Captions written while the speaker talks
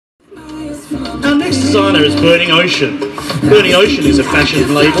Our next designer is Burning Ocean. Burning Ocean is a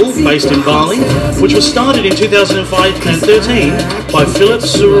fashion label based in Bali, which was started in 2005 and 13 by Philip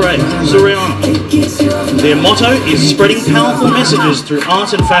Suriano. Their motto is spreading powerful messages through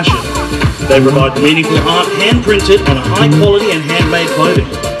art and fashion. They provide meaningful art hand-printed on a high-quality and handmade clothing.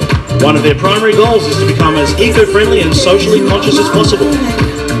 One of their primary goals is to become as eco-friendly and socially conscious as possible.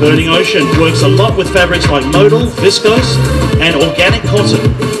 Burning Ocean works a lot with fabrics like modal, viscose and organic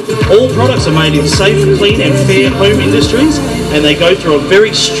cotton. All products are made in safe, clean and fair home industries, and they go through a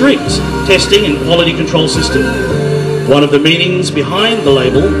very strict testing and quality control system. One of the meanings behind the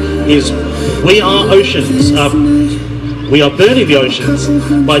label is we are oceans. We are burning the oceans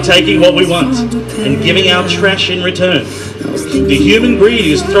by taking what we want and giving our trash in return. The human greed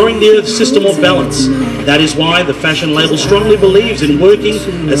is throwing the Earth's system off balance. That is why the fashion label strongly believes in working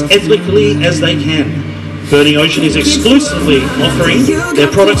as ethically as they can. Burning Ocean is exclusively offering their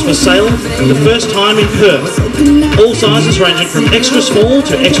products for sale for the first time in Perth. All sizes ranging from extra small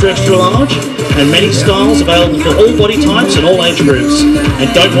to extra large, and many styles available for all body types and all age groups.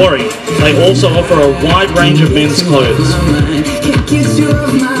 And don't worry, they also offer a wide range of men's clothes.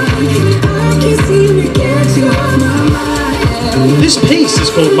 This piece is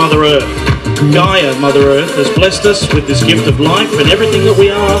called Mother Earth. Gaia, Mother Earth, has blessed us with this gift of life, and everything that we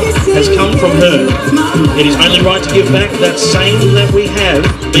are has come from her. It is only right to give back that same that we have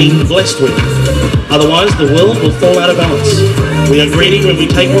been blessed with. Otherwise, the world will fall out of balance. We are greedy when we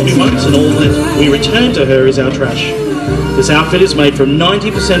take what we want, and all that we return to her is our trash. This outfit is made from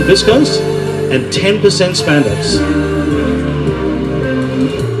 90% viscose and 10% spandex.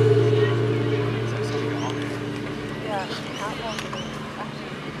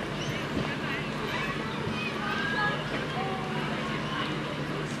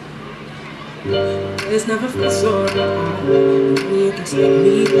 It's never felt so right. You can take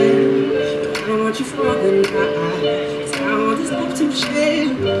me there. I don't want you falling out. I want this love to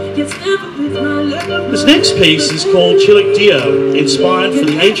share. It's never with my love. This next piece is called Chilic Deer, inspired from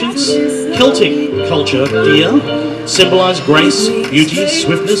the ancient Celtic culture. Deer symbolise grace, beauty,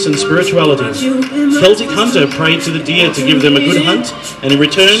 swiftness and spirituality. Celtic hunter prayed to the deer to give them a good hunt, and in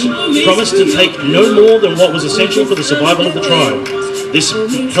return promised to take no more than what was essential for the survival of the tribe. This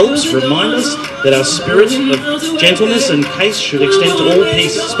helps remind us that our spirit of gentleness and case should extend to all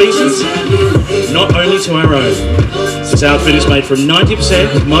species, not only to our own. This outfit is made from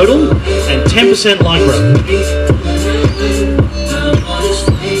 90% modal and 10% lycra.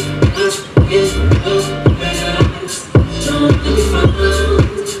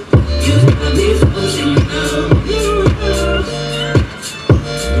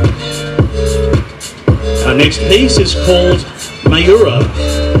 Our next piece is called Mayura.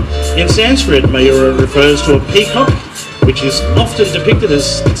 In Sanskrit, Mayura refers to a peacock, which is often depicted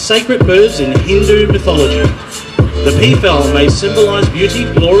as sacred birds in Hindu mythology. The peafowl may symbolise beauty,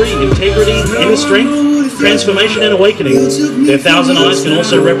 glory, integrity, inner strength, transformation and awakening. Their thousand eyes can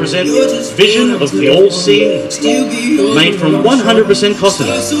also represent vision of the all-seeing, made from 100% cotton.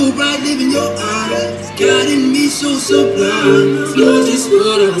 Guiding me so sublime. You're just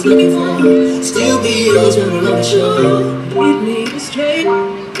what I was looking for. Still be yours when we're on the shore. Lead me straight.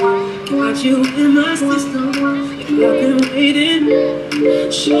 Got you in my system. If I've been waiting,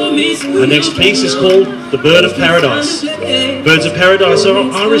 show me. Our next piece is called The Bird of Paradise. Birds of paradise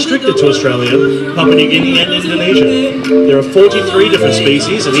are restricted to Australia, Papua New Guinea and Indonesia. There are 43 different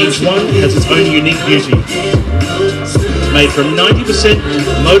species, and each one has its own unique beauty. Made from 90%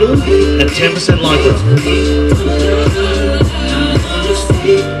 modal and 10% lycra.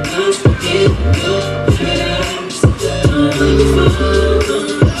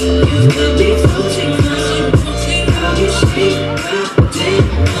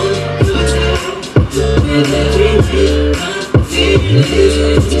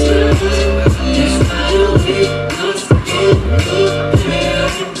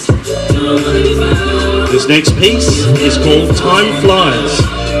 This next piece is called Time Flies.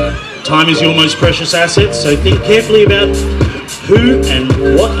 Time is your most precious asset, so think carefully about who and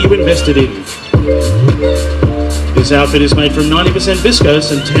what you invested in. This outfit is made from 90%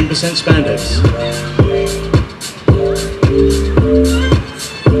 viscose and 10% spandex.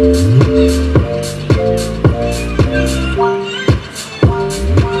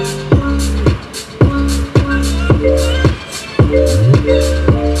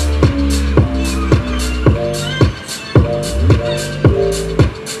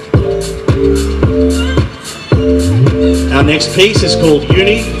 Our next piece is called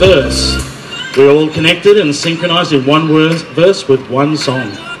Universe. We're all connected and synchronized in one verse with one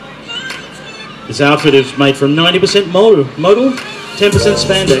song. This outfit is made from 90% modal 10%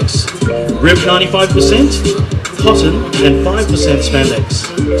 spandex, rib 95%, cotton and 5%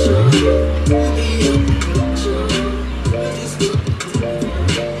 spandex.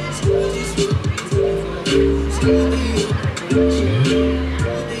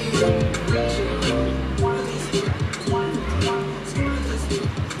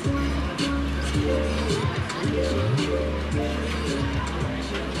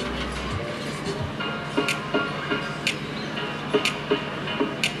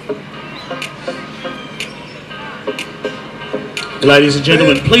 Ladies and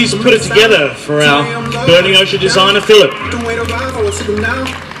gentlemen, please put it together for our Burning Ocean designer, Philip. Don't wait around for a signal now.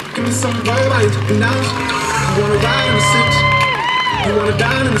 Give me some verb, I ain't talking now. You wanna ride in the six, you wanna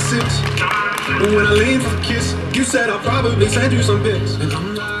dine in the six. But when I lean for a kiss, you said I'll probably send you some pics. And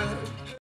I'm